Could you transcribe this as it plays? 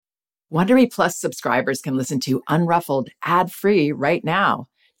Wondery Plus subscribers can listen to Unruffled ad-free right now.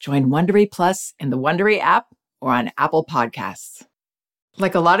 Join Wondery Plus in the Wondery app or on Apple Podcasts.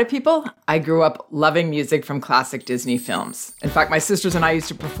 Like a lot of people, I grew up loving music from classic Disney films. In fact, my sisters and I used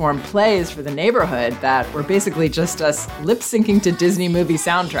to perform plays for the neighborhood that were basically just us lip-syncing to Disney movie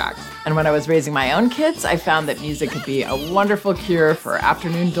soundtracks. And when I was raising my own kids, I found that music could be a wonderful cure for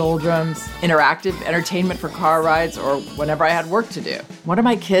afternoon doldrums, interactive entertainment for car rides, or whenever I had work to do. One of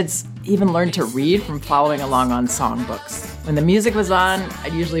my kids even learned to read from following along on songbooks. When the music was on,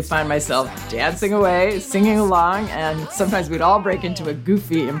 I'd usually find myself dancing away, singing along, and sometimes we'd all break into a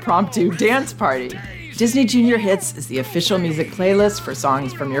goofy, impromptu dance party. Disney Junior Hits is the official music playlist for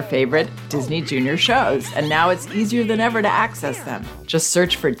songs from your favorite Disney Junior shows, and now it's easier than ever to access them. Just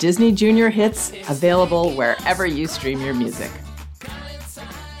search for Disney Junior Hits, available wherever you stream your music.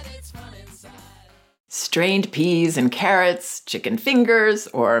 Strained peas and carrots, chicken fingers,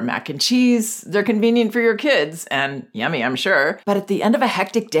 or mac and cheese. They're convenient for your kids and yummy, I'm sure. But at the end of a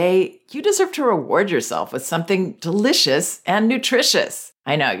hectic day, you deserve to reward yourself with something delicious and nutritious.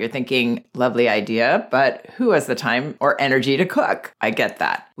 I know you're thinking, lovely idea, but who has the time or energy to cook? I get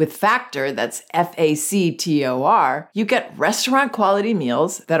that. With Factor, that's Factor, you get restaurant quality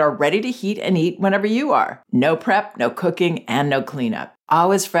meals that are ready to heat and eat whenever you are. No prep, no cooking, and no cleanup.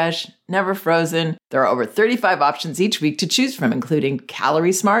 Always fresh, never frozen. There are over 35 options each week to choose from, including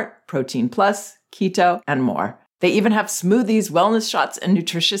Calorie Smart, Protein Plus, Keto, and more. They even have smoothies, wellness shots, and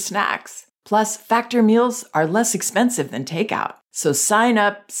nutritious snacks. Plus, Factor meals are less expensive than takeout. So sign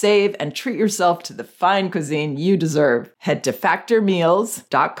up, save, and treat yourself to the fine cuisine you deserve. Head to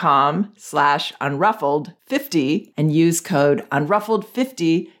factormeals.com/unruffled50 and use code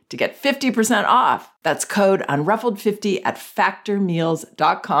unruffled50 to get 50% off. That's code unruffled50 at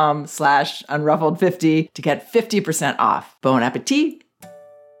factormeals.com/unruffled50 to get 50% off. Bon appetit!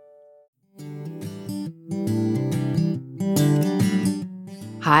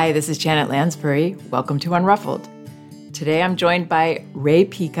 Hi, this is Janet Lansbury. Welcome to Unruffled. Today I'm joined by Ray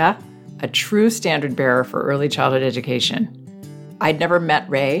Pica, a true standard bearer for early childhood education. I'd never met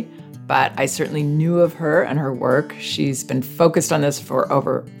Ray, but I certainly knew of her and her work. She's been focused on this for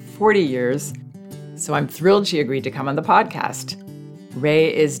over 40 years, so I'm thrilled she agreed to come on the podcast.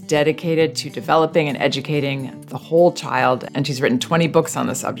 Ray is dedicated to developing and educating the whole child, and she's written 20 books on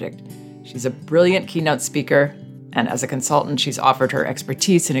the subject. She's a brilliant keynote speaker, and as a consultant, she's offered her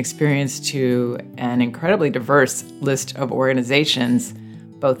expertise and experience to an incredibly diverse list of organizations,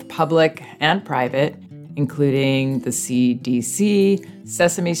 both public and private, including the CDC,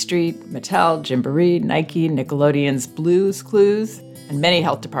 Sesame Street, Mattel, Gymboree, Nike, Nickelodeon's Blue's Clues, and many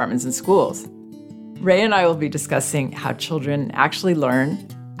health departments and schools. Ray and I will be discussing how children actually learn,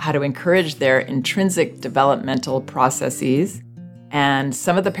 how to encourage their intrinsic developmental processes, and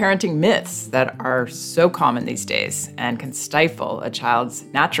some of the parenting myths that are so common these days and can stifle a child's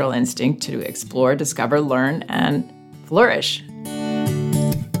natural instinct to explore, discover, learn, and flourish.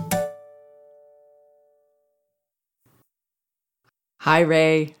 Hi,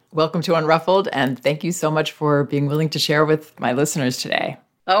 Ray. Welcome to Unruffled, and thank you so much for being willing to share with my listeners today.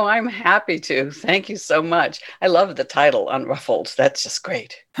 Oh, I'm happy to. Thank you so much. I love the title, Unruffled. That's just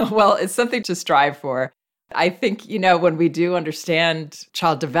great. Well, it's something to strive for. I think, when we do understand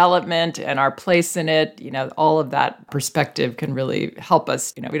child development and our place in it, all of that perspective can really help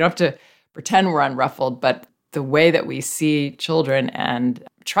us. We don't have to pretend we're unruffled, but the way that we see children and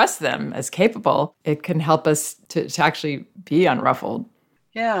trust them as capable, it can help us to actually be unruffled.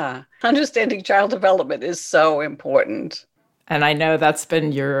 Yeah. Understanding child development is so important. And I know that's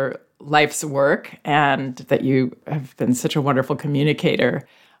been your life's work and that you have been such a wonderful communicator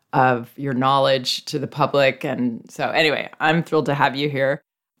of your knowledge to the public. And so anyway, I'm thrilled to have you here.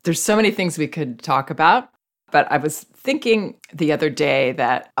 There's so many things we could talk about, but I was thinking the other day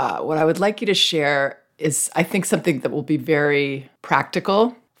that what I would like you to share is, I think, something that will be very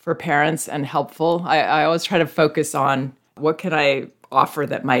practical for parents and helpful. I always try to focus on what can I offer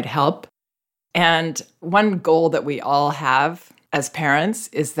that might help. And one goal that we all have as parents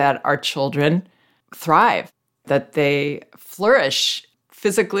is that our children thrive, that they flourish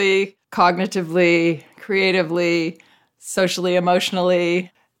physically, cognitively, creatively, socially, emotionally,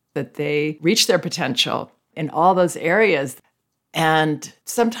 that they reach their potential in all those areas. And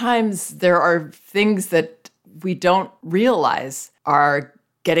sometimes there are things that we don't realize are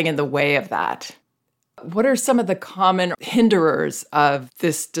getting in the way of that. What are some of the common hinderers of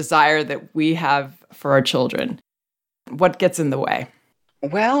this desire that we have for our children? What gets in the way?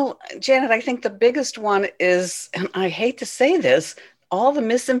 Well, Janet, I think the biggest one is, and I hate to say this, all the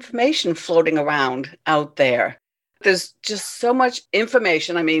misinformation floating around out there. There's just so much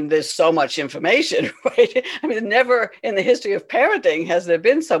information. I mean, there's so much information, right? I mean, never in the history of parenting has there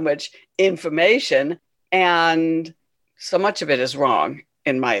been so much information, and so much of it is wrong,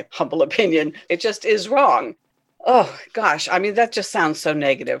 in my humble opinion. It just is wrong. Oh, gosh. I mean, that just sounds so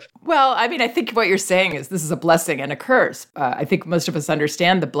negative. Well, I mean, I think what you're saying is this is a blessing and a curse. I think most of us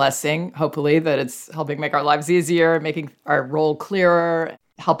understand the blessing, hopefully, that it's helping make our lives easier, making our role clearer,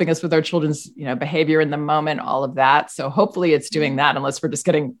 helping us with our children's, behavior in the moment, all of that. So hopefully it's doing that, unless we're just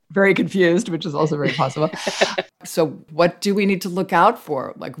getting very confused, which is also very possible. So what do we need to look out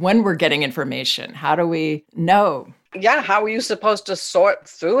for? Like when we're getting information, how do we know? Yeah, how are you supposed to sort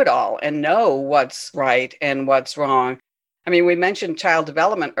through it all and know what's right and what's wrong? I mean, we mentioned child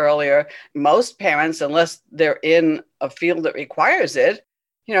development earlier. Most parents, unless they're in a field that requires it,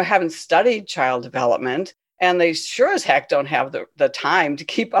 haven't studied child development. And they sure as heck don't have the time to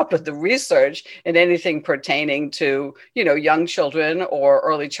keep up with the research in anything pertaining to, young children or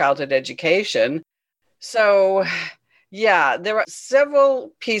early childhood education. So, yeah, there are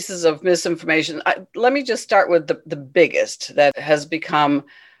several pieces of misinformation. Let me just start with the biggest that has become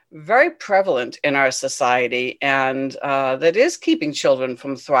very prevalent in our society and that is keeping children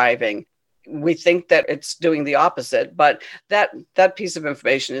from thriving. We think that it's doing the opposite, but that piece of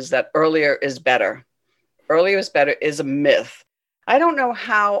information is that earlier is better. Earlier is better is a myth. I don't know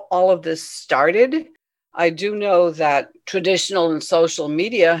how all of this started. I do know that traditional and social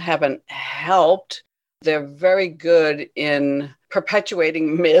media haven't helped. They're very good in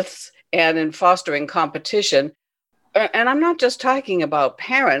perpetuating myths and in fostering competition. And I'm not just talking about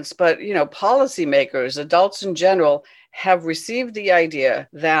parents, but, policymakers, adults in general, have received the idea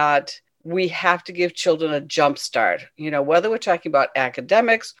that we have to give children a jump start. Whether we're talking about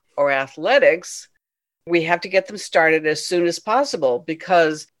academics or athletics, we have to get them started as soon as possible,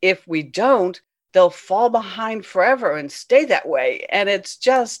 because if we don't, they'll fall behind forever and stay that way. And it's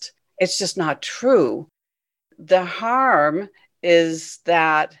just not true. The harm is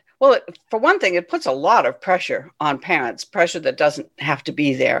that, well, for one thing, it puts a lot of pressure on parents, pressure that doesn't have to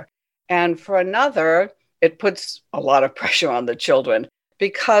be there. And for another, it puts a lot of pressure on the children,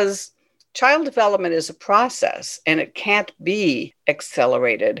 because child development is a process and it can't be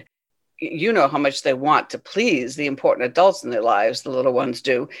accelerated. You know how much they want to please the important adults in their lives, the little ones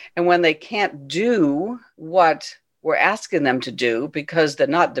do. And when they can't do what we're asking them to do because they're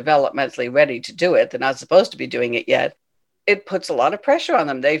not developmentally ready to do it, they're not supposed to be doing it yet, it puts a lot of pressure on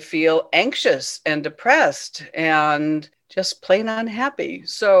them. They feel anxious and depressed and just plain unhappy.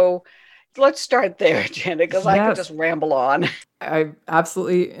 So let's start there, Janet, because I could just ramble on. I'm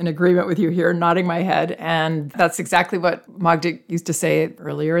absolutely in agreement with you here, nodding my head. And that's exactly what Magda used to say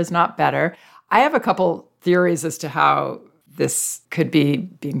earlier, is not better. I have a couple theories as to how this could be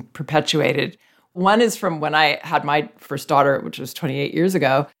being perpetuated. One is from when I had my first daughter, which was 28 years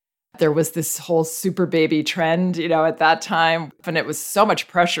ago. There was this whole super baby trend, at that time, and it was so much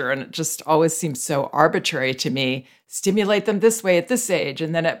pressure, and it just always seemed so arbitrary to me. Stimulate them this way at this age,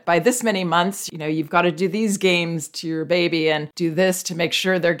 and then by this many months, you've got to do these games to your baby and do this to make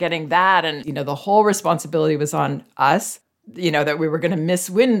sure they're getting that. And, the whole responsibility was on us, that we were going to miss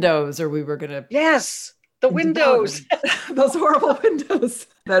windows, or we were going to... Yes, the windows. Those horrible windows.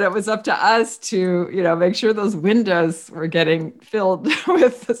 That it was up to us to, make sure those windows were getting filled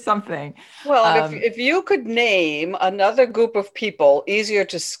with something. Well, if you could name another group of people easier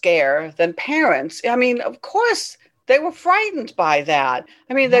to scare than parents, I mean, of course, they were frightened by that.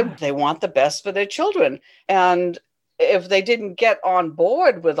 I mean, they want the best for their children. And if they didn't get on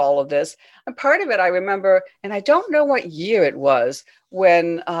board with all of this, and part of it I remember, and I don't know what year it was,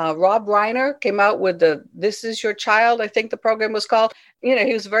 when Rob Reiner came out with the This Is Your Child, I think the program was called.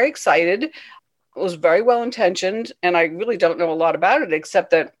 He was very excited. It was very well-intentioned, and I really don't know a lot about it,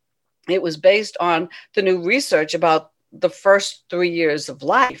 except that it was based on the new research about the first 3 years of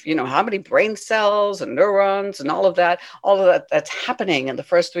life. How many brain cells and neurons and all of that that's happening in the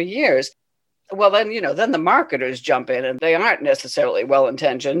first 3 years. Well, then the marketers jump in, and they aren't necessarily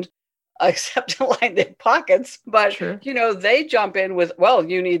well-intentioned, except to line their pockets. But, sure. They jump in with, well,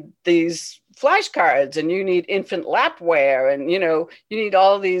 you need these flashcards, and you need infant lapware, and, you need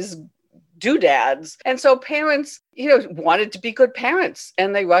all these doodads. And so parents, wanted to be good parents,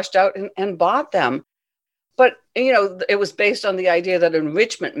 and they rushed out and bought them. But, it was based on the idea that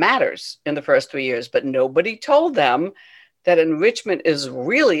enrichment matters in the first 3 years, but nobody told them that enrichment is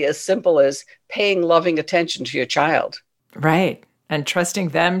really as simple as paying loving attention to your child. Right. And trusting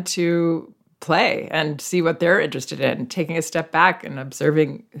them to play and see what they're interested in, taking a step back and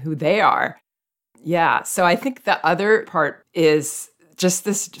observing who they are. Yeah. So I think the other part is just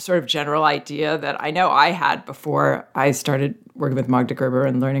this sort of general idea that I know I had before I started working with Magda Gerber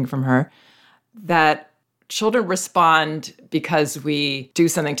and learning from her, that children respond because we do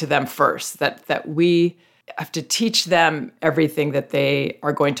something to them first, that we have to teach them everything that they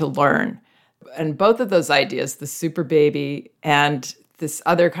are going to learn. And both of those ideas, the super baby and this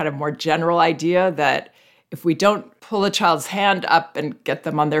other kind of more general idea that if we don't pull a child's hand up and get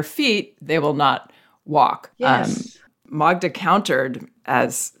them on their feet, they will not walk. Yes. Magda countered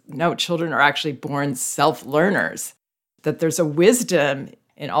as, no, children are actually born self-learners, that there's a wisdom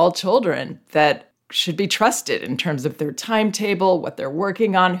in all children that should be trusted in terms of their timetable, what they're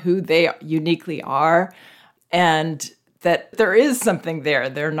working on, who they uniquely are, and that there is something there.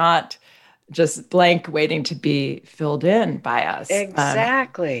 They're not just blank waiting to be filled in by us.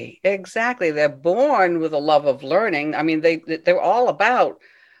 Exactly. They're born with a love of learning. I mean, they're all about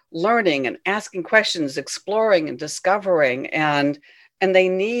learning and asking questions, exploring and discovering, and they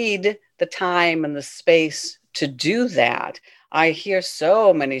need the time and the space to do that. I hear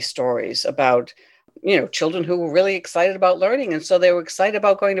so many stories about children who were really excited about learning. And so they were excited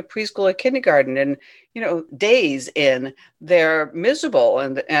about going to preschool or kindergarten, and, days in, they're miserable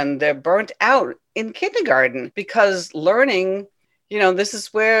and they're burnt out in kindergarten because learning, this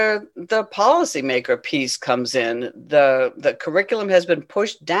is where the policymaker piece comes in. The curriculum has been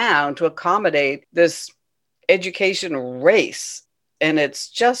pushed down to accommodate this education race. And it's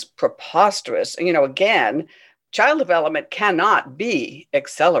just preposterous. Again, child development cannot be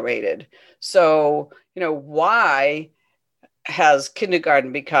accelerated. So, why has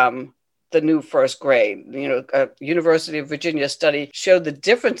kindergarten become the new first grade? A University of Virginia study showed the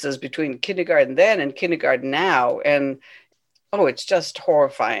differences between kindergarten then and kindergarten now. And, it's just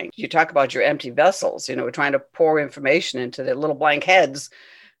horrifying. You talk about your empty vessels, we're trying to pour information into their little blank heads,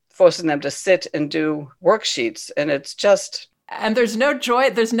 forcing them to sit and do worksheets. And it's just... And there's no joy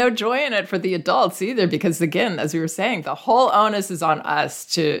in it for the adults either, because again, as we were saying, the whole onus is on us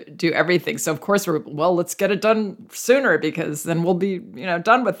to do everything. So of course let's get it done sooner, because then we'll be,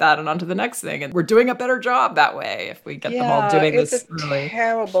 done with that and on to the next thing. And we're doing a better job that way if we get them all doing this early. It's a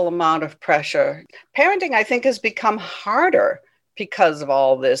terrible amount of pressure. Parenting, I think, has become harder because of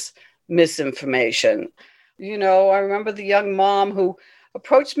all this misinformation. I remember the young mom who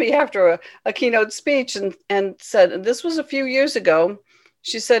approached me after a keynote speech and said, and this was a few years ago,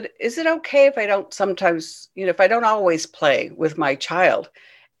 she said, is it okay if I don't sometimes, if I don't always play with my child?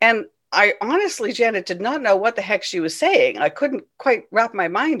 And I honestly, Janet, did not know what the heck she was saying. I couldn't quite wrap my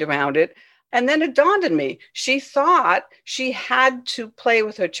mind around it. And then it dawned on me. She thought she had to play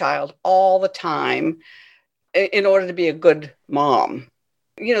with her child all the time in order to be a good mom.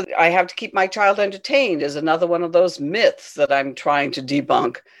 I have to keep my child entertained is another one of those myths that I'm trying to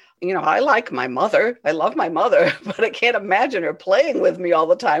debunk. I like my mother. I love my mother, but I can't imagine her playing with me all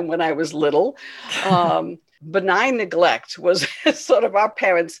the time when I was little. Benign neglect was sort of our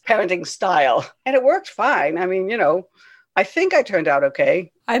parenting style. And it worked fine. I mean, I think I turned out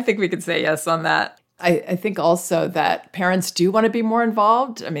okay. I think we could say yes on that. I think also that parents do want to be more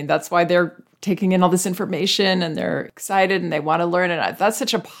involved. I mean, that's why they're taking in all this information and they're excited and they want to learn. And that's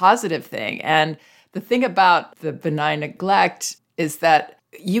such a positive thing. And the thing about the benign neglect is that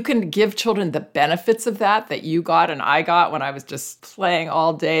you can give children the benefits of that you got and I got when I was just playing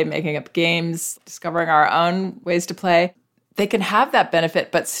all day, making up games, discovering our own ways to play. They can have that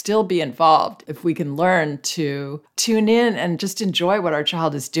benefit, but still be involved if we can learn to tune in and just enjoy what our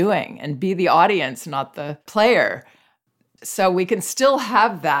child is doing and be the audience, not the player. So we can still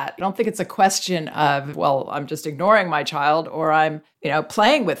have that. I don't think it's a question of, well, I'm just ignoring my child or I'm,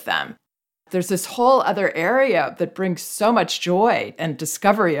 playing with them. There's this whole other area that brings so much joy and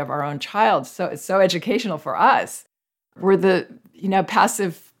discovery of our own child. So it's so educational for us. We're the,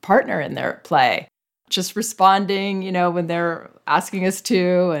 passive partner in their play, just responding, when they're asking us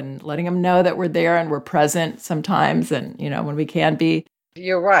to and letting them know that we're there and we're present sometimes and, when we can be.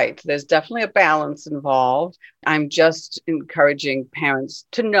 You're right. There's definitely a balance involved. I'm just encouraging parents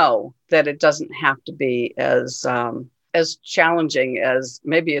to know that it doesn't have to be as challenging as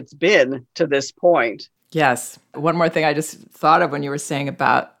maybe it's been to this point. Yes. One more thing I just thought of when you were saying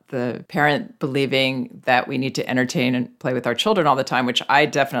about the parent believing that we need to entertain and play with our children all the time, which I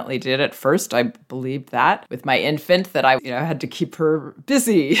definitely did at first. I believed that with my infant, that I had to keep her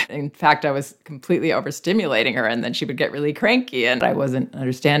busy. In fact, I was completely overstimulating her, and then she would get really cranky, and I wasn't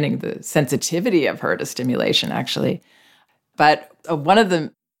understanding the sensitivity of her to stimulation, actually. But one of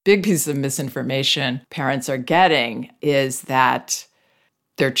the big pieces of misinformation parents are getting is that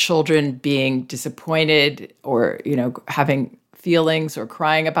their children being disappointed or, having feelings or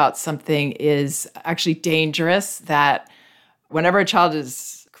crying about something is actually dangerous, that Whenever a child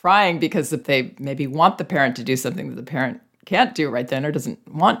is crying because if they maybe want the parent to do something that the parent can't do right then or doesn't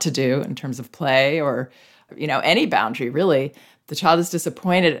want to do in terms of play or, any boundary really, the child is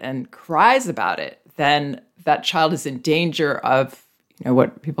disappointed and cries about it, then that child is in danger of,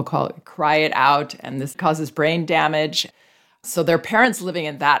 what people call it, cry it out. And this causes brain damage. So their parents living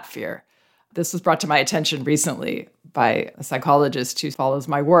in that fear. This was brought to my attention recently by a psychologist who follows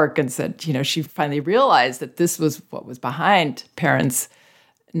my work and said, she finally realized that this was what was behind parents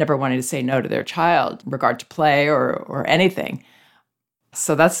never wanting to say no to their child in regard to play or anything.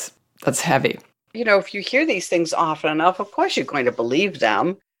 So that's heavy. If you hear these things often enough, of course you're going to believe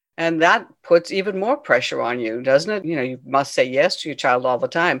them. And that puts even more pressure on you, doesn't it? You must say yes to your child all the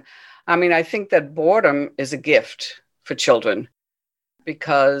time. I mean, I think that boredom is a gift for children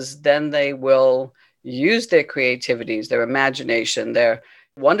because then they will use their creativities, their imagination, their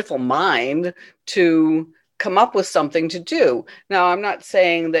wonderful mind to come up with something to do. Now, I'm not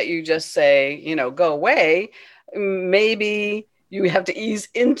saying that you just say, go away. Maybe you have to ease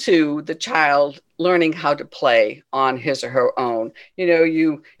into the child learning how to play on his or her own.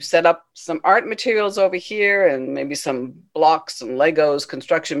 You set up some art materials over here and maybe some blocks and Legos,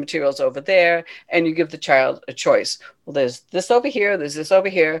 construction materials over there, and you give the child a choice. Well, there's this over here, there's this over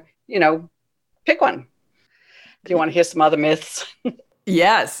here, pick one. Do you want to hear some other myths?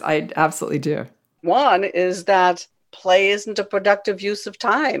 Yes, I absolutely do. One is that play isn't a productive use of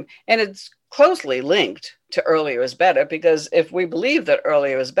time, and it's closely linked to earlier is better, because if we believe that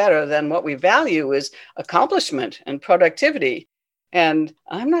earlier is better, then what we value is accomplishment and productivity. And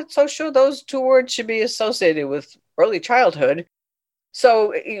I'm not so sure those two words should be associated with early childhood.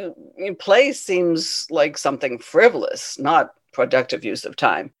 So play seems like something frivolous, not productive use of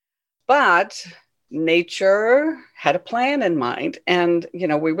time. But nature had a plan in mind, and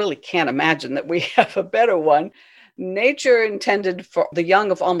we really can't imagine that we have a better one. Nature intended for the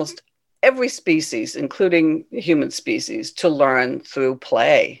young of almost every species, including the human species, to learn through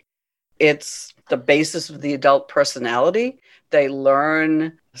play. It's the basis of the adult personality. They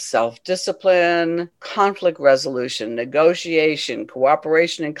learn self-discipline, conflict resolution, negotiation,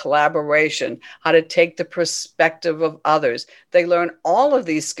 cooperation and collaboration, how to take the perspective of others. They learn all of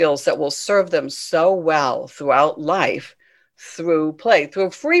these skills that will serve them so well throughout life through play, through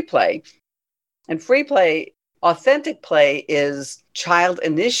free play. And free play, authentic play, is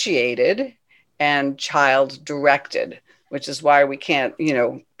child-initiated and child-directed, which is why we can't,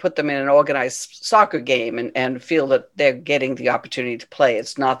 put them in an organized soccer game and feel that they're getting the opportunity to play.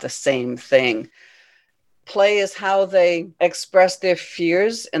 It's not the same thing. Play is how they express their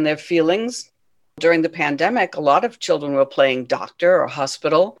fears and their feelings. During the pandemic, a lot of children were playing doctor or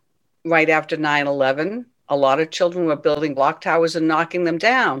hospital. Right after 9/11, a lot of children were building block towers and knocking them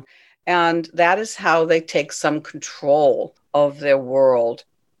down. And that is how they take some control of their world.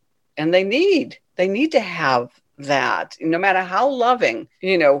 And they need to have that, no matter how loving,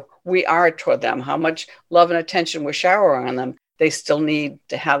 we are toward them, how much love and attention we're showering on them, they still need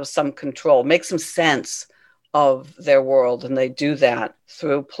to have some control, make some sense of their world. And they do that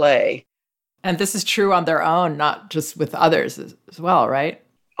through play. And this is true on their own, not just with others as well, right?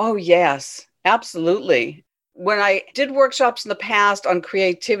 Oh, yes, absolutely. When I did workshops in the past on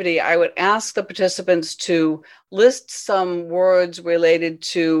creativity, I would ask the participants to list some words related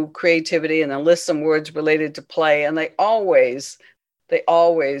to creativity and then list some words related to play. And they always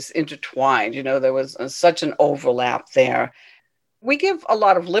intertwined. There was such an overlap there. We give a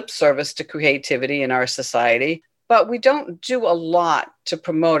lot of lip service to creativity in our society, but we don't do a lot to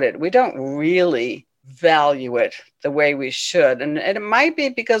promote it. We don't really value it the way we should. And it might be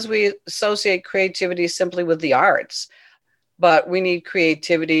because we associate creativity simply with the arts, but we need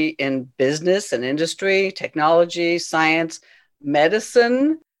creativity in business and industry, technology, science,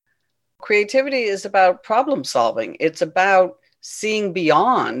 medicine. Creativity is about problem solving. It's about seeing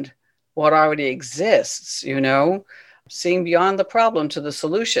beyond what already exists, seeing beyond the problem to the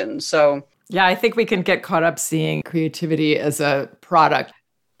solution. So, yeah, I think we can get caught up seeing creativity as a product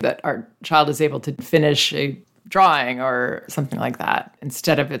that our child is able to finish a drawing or something like that.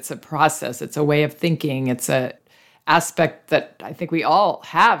 Instead of it's a process, it's a way of thinking, it's a aspect that I think we all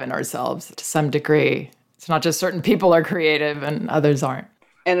have in ourselves to some degree. It's not just certain people are creative and others aren't.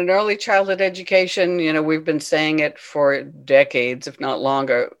 And in early childhood education, we've been saying it for decades, if not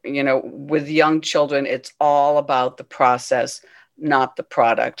longer, with young children, it's all about the process, not the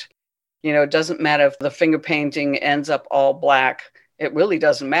product. It doesn't matter if the finger painting ends up all black. It really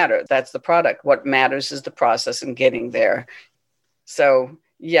doesn't matter. That's the product. What matters is the process and getting there. So,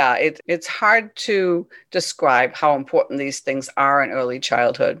 yeah, it's hard to describe how important these things are in early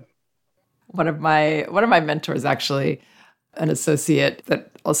childhood. One of my mentors actually an associate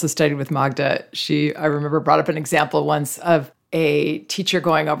that also studied with Magda. I remember, brought up an example once of a teacher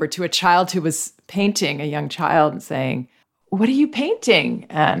going over to a child who was painting, a young child, and saying, "What are you painting?"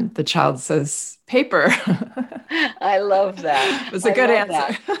 And the child says, "Paper." I love that. It was a good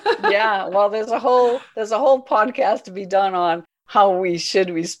answer. Yeah. Well, there's a whole podcast to be done on how we should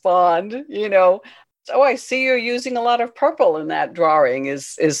respond, So I see you're using a lot of purple in that drawing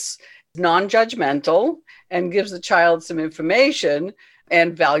is non-judgmental and gives the child some information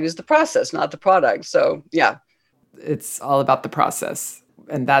and values the process, not the product. So yeah. It's all about the process.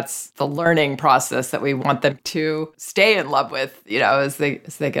 And that's the learning process that we want them to stay in love with, as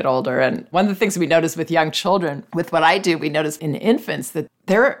they get older. And one of the things we notice with young children, with what I do, we notice in infants that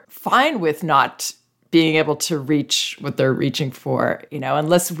they're fine with not being able to reach what they're reaching for,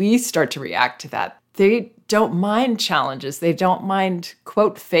 unless we start to react to that. They don't mind challenges. They don't mind,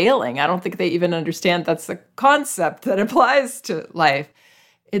 quote, failing. I don't think they even understand that's a concept that applies to life.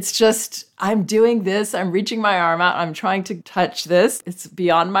 It's just, I'm doing this, I'm reaching my arm out, I'm trying to touch this. It's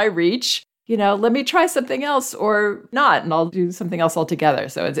beyond my reach. Let me try something else or not, and I'll do something else altogether.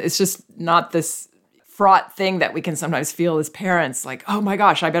 So it's just not this fraught thing that we can sometimes feel as parents, like, oh my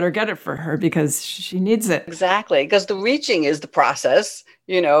gosh, I better get it for her because she needs it. Exactly, because the reaching is the process,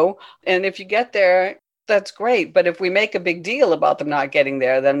 and if you get there, that's great. But if we make a big deal about them not getting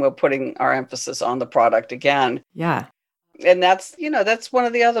there, then we're putting our emphasis on the product again. Yeah. And that's one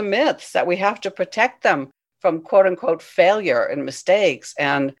of the other myths, that we have to protect them from quote unquote failure and mistakes.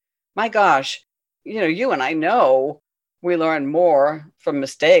 And my gosh, you and I know we learn more from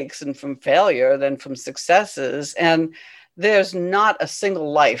mistakes and from failure than from successes. And there's not a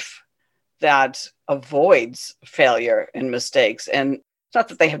single life that avoids failure and mistakes. And it's not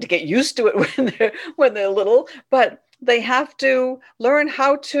that they have to get used to it when they're little, but they have to learn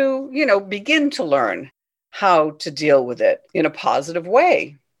how to, begin to learn how to deal with it in a positive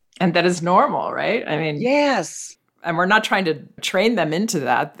way. And that is normal, right? I mean, yes. And we're not trying to train them into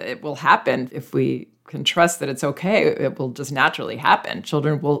that. It will happen if we can trust that it's okay. It will just naturally happen.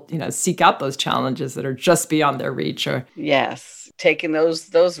 Children will, seek out those challenges that are just beyond their reach. Or yes, taking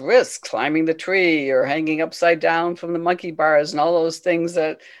those risks, climbing the tree or hanging upside down from the monkey bars and all those things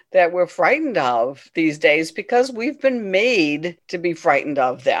that we're frightened of these days because we've been made to be frightened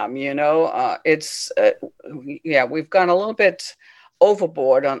of them. We've gone a little bit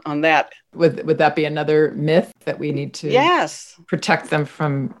overboard on that. Would that be another myth that we need to protect them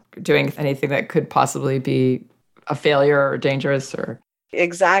from doing anything that could possibly be a failure or dangerous? Or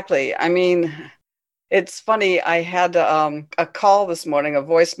exactly. I mean, it's funny. I had a call this morning, a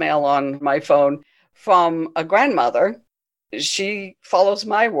voicemail on my phone from a grandmother. She follows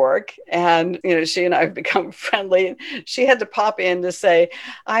my work, and she and I have become friendly. She had to pop in to say,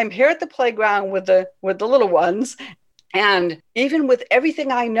 "I'm here at the playground with the little ones, and even with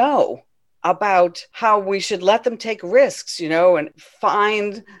everything I know about how we should let them take risks, and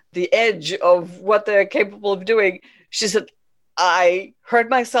find the edge of what they're capable of doing," she said, "I heard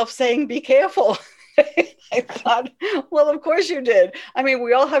myself saying, 'Be careful.'" I thought, well, of course you did. I mean,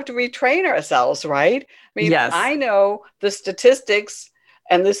 we all have to retrain ourselves, right? I mean, yes. I know the statistics,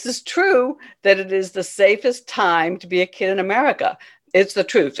 and this is true, that it is the safest time to be a kid in America. It's the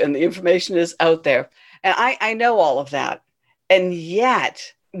truth, and the information is out there. And I know all of that. And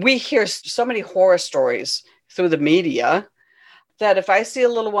yet we hear so many horror stories through the media that if I see a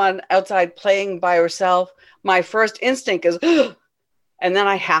little one outside playing by herself, my first instinct is, and then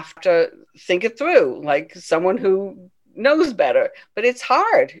I have to think it through like someone who knows better. But it's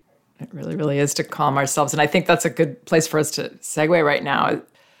hard. It really, really is, to calm ourselves. And I think that's a good place for us to segue right now.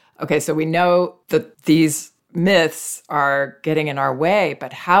 Okay, so we know that these myths are getting in our way,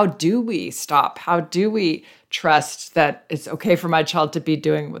 but how do we stop? How do we trust that it's okay for my child to be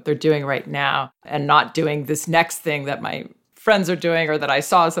doing what they're doing right now and not doing this next thing that my friends are doing or that I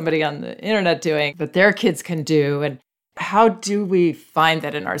saw somebody on the internet doing that their kids can do? And how do we find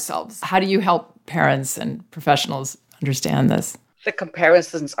that in ourselves? How do you help parents and professionals understand this? The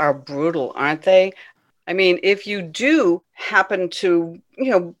comparisons are brutal, aren't they? I mean, if you do happen to,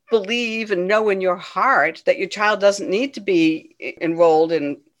 believe and know in your heart that your child doesn't need to be enrolled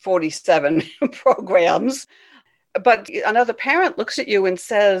in 47 programs, but another parent looks at you and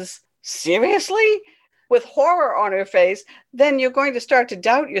says, seriously? With horror on her face, then you're going to start to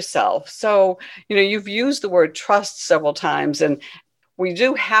doubt yourself. So, you've used the word trust several times, and we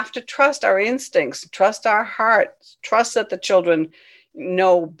do have to trust our instincts, trust our hearts, trust that the children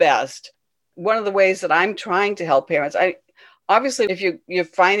know best. One of the ways that I'm trying to help parents, obviously, if you're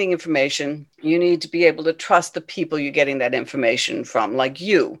finding information, you need to be able to trust the people you're getting that information from, like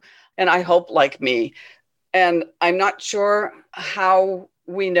you. And I hope, like me, And I'm not sure how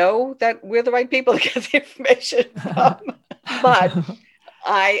we know that we're the right people to get the information from. But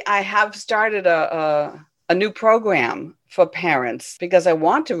I have started a new program for parents because I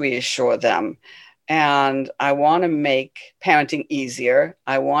want to reassure them and I want to make parenting easier.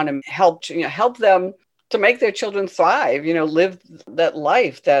 I want to help them to make their children thrive, live that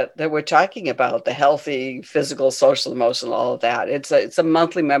life that we're talking about, the healthy, physical, social, emotional, all of that. It's a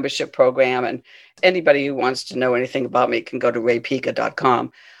monthly membership program, and anybody who wants to know anything about me can go to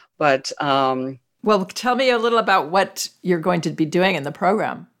raypica.com. But well, tell me a little about what you're going to be doing in the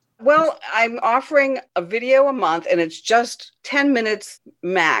program. Well, I'm offering a video a month, and it's just 10 minutes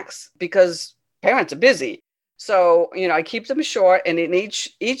max because parents are busy. So, I keep them short, and in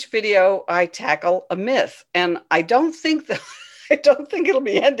each video, I tackle a myth. And I don't think it'll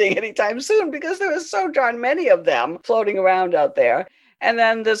be ending anytime soon because there are so darn many of them floating around out there. And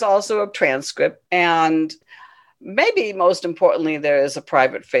then there's also a transcript, and maybe most importantly, there is a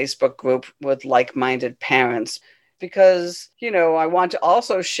private Facebook group with like-minded parents because, I want to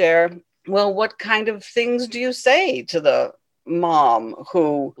also share, well, what kind of things do you say to the mom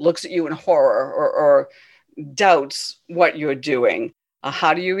who looks at you in horror or doubts what you're doing?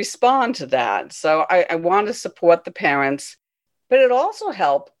 How do you respond to that? So I want to support the parents, but it also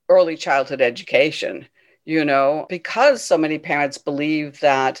help early childhood education, because so many parents believe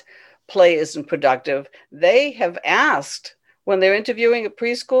that play isn't productive. They have asked when they're interviewing at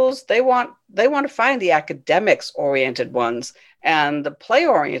preschools, they want to find the academics oriented ones, and the play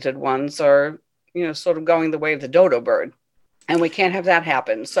oriented ones are, sort of going the way of the dodo bird. And we can't have that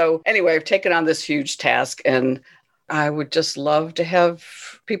happen. So anyway, I've taken on this huge task, and I would just love to have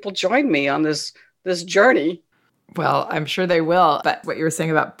people join me on this journey. Well, I'm sure they will. But what you were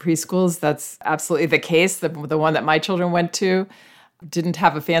saying about preschools, that's absolutely the case. The one that my children went to didn't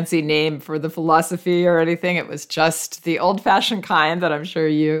have a fancy name for the philosophy or anything. It was just the old-fashioned kind that I'm sure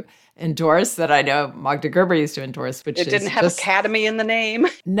you endorse, that I know Magda Gerber used to endorse, which it didn't have academy in the name.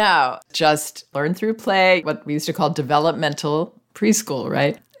 No, just learn through play, what we used to call developmental preschool,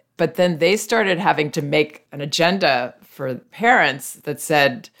 right? But then they started having to make an agenda for parents that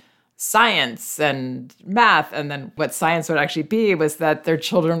said science and math. And then what science would actually be was that their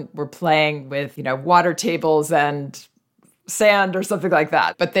children were playing with, water tables and sand or something like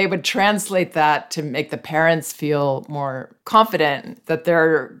that. But they would translate that to make the parents feel more confident that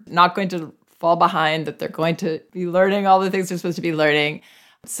they're not going to fall behind, that they're going to be learning all the things they're supposed to be learning.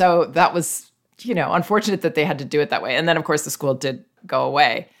 So that was, unfortunate that they had to do it that way. And then, of course, the school did go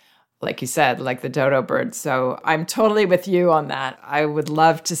away, like you said, like the dodo bird. So I'm totally with you on that. I would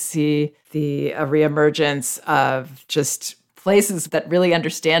love to see the reemergence of just places that really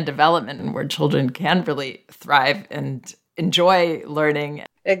understand development and where children can really thrive and enjoy learning.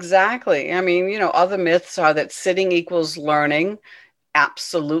 Exactly. I mean, other myths are that sitting equals learning.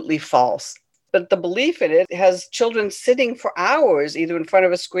 Absolutely false. But the belief in it has children sitting for hours, either in front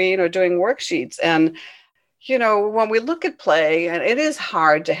of a screen or doing worksheets. And, when we look at play, and it is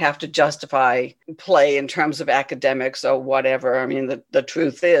hard to have to justify play in terms of academics or whatever. I mean, the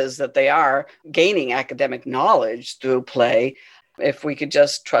truth is that they are gaining academic knowledge through play, if we could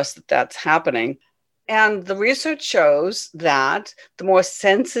just trust that that's happening. And the research shows that the more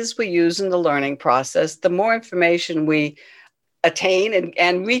senses we use in the learning process, the more information we attain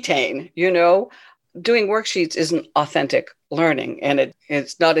and retain. Doing worksheets isn't authentic learning, and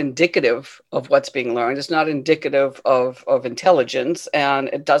it's not indicative of what's being learned. It's not indicative of intelligence, and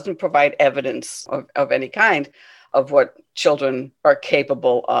it doesn't provide evidence of any kind of what children are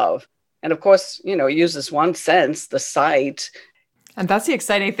capable of. And of course, use this one sense, the sight. And that's the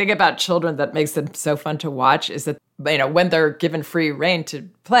exciting thing about children that makes them so fun to watch, is that, when they're given free rein to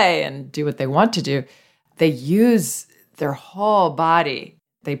play and do what they want to do, they use their whole body.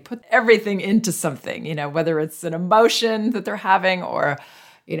 They put everything into something, whether it's an emotion that they're having or,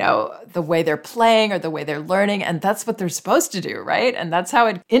 the way they're playing or the way they're learning. And that's what they're supposed to do, right? And that's how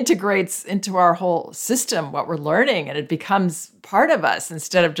it integrates into our whole system, what we're learning. And it becomes part of us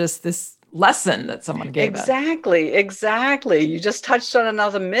instead of just this lesson that someone gave us. Exactly. You just touched on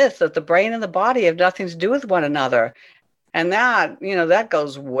another myth, that the brain and the body have nothing to do with one another. And that, that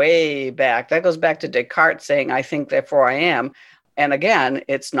goes way back. That goes back to Descartes saying, I think, therefore I am. And again,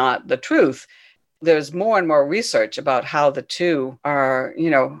 it's not the truth. There's more and more research about how the two are,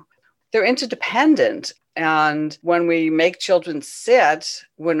 they're interdependent. And when we make children sit,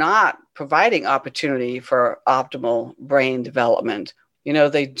 we're not providing opportunity for optimal brain development.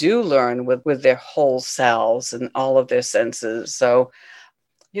 They do learn with their whole selves and all of their senses. So,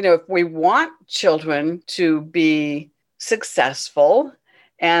 if we want children to be successful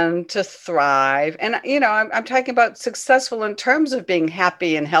and to thrive. And, I'm talking about successful in terms of being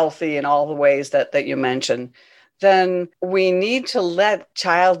happy and healthy in all the ways that you mentioned. Then we need to let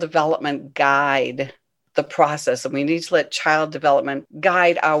child development guide the process, and we need to let child development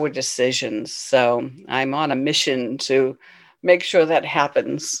guide our decisions. So I'm on a mission to make sure that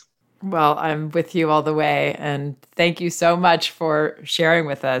happens. Well, I'm with you all the way. And thank you so much for sharing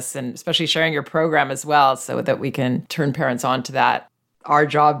with us, and especially sharing your program as well, so that we can turn parents on to that. Our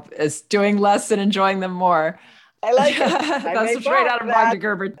job is doing less and enjoying them more. I like it. That's straight out of Magda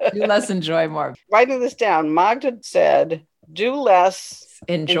Gerber. Do less, enjoy more. Writing this down, Magda said, do less,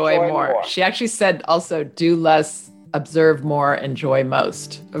 enjoy more. She actually said also, do less, observe more, enjoy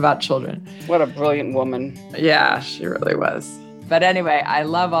most about children. What a brilliant woman. Yeah, she really was. But anyway, I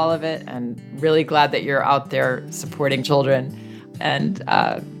love all of it and really glad that you're out there supporting children, and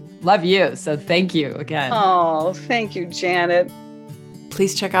love you. So thank you again. Oh, thank you, Janet.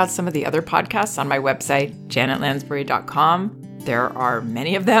 Please check out some of the other podcasts on my website, janetlansbury.com. There are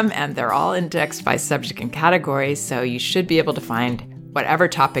many of them, and they're all indexed by subject and category, so you should be able to find whatever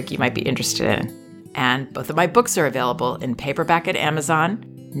topic you might be interested in. And both of my books are available in paperback at Amazon: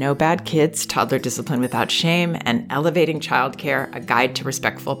 No Bad Kids, Toddler Discipline Without Shame, and Elevating Childcare, A Guide to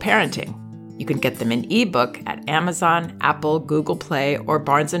Respectful Parenting. You can get them in ebook at Amazon, Apple, Google Play, or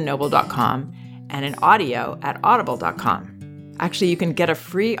barnesandnoble.com, and in audio at audible.com. Actually, you can get a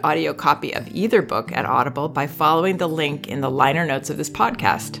free audio copy of either book at Audible by following the link in the liner notes of this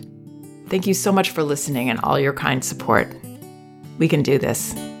podcast. Thank you so much for listening and all your kind support. We can do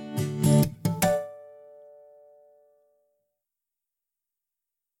this.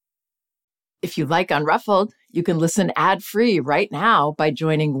 If you like Unruffled, you can listen ad-free right now by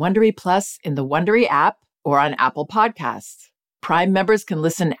joining Wondery Plus in the Wondery app or on Apple Podcasts. Prime members can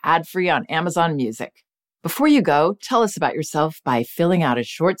listen ad-free on Amazon Music. Before you go, tell us about yourself by filling out a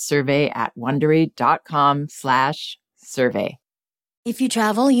short survey at Wondery.com/survey. If you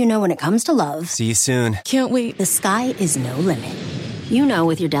travel, you know when it comes to love. See you soon. Can't wait. The sky is no limit. You know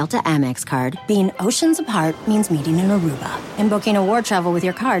with your Delta Amex card, being oceans apart means meeting in Aruba. And booking a war travel with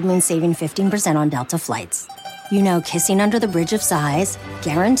your card means saving 15% on Delta flights. You know kissing under the bridge of sighs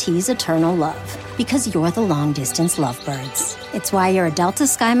guarantees eternal love. Because you're the long-distance lovebirds. It's why you're a Delta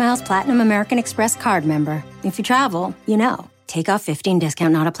SkyMiles Platinum American Express card member. If you travel, you know. Take off 15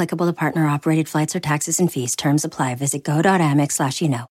 discount not applicable to partner-operated flights or taxes and fees. Terms apply. Visit go.amex/you know.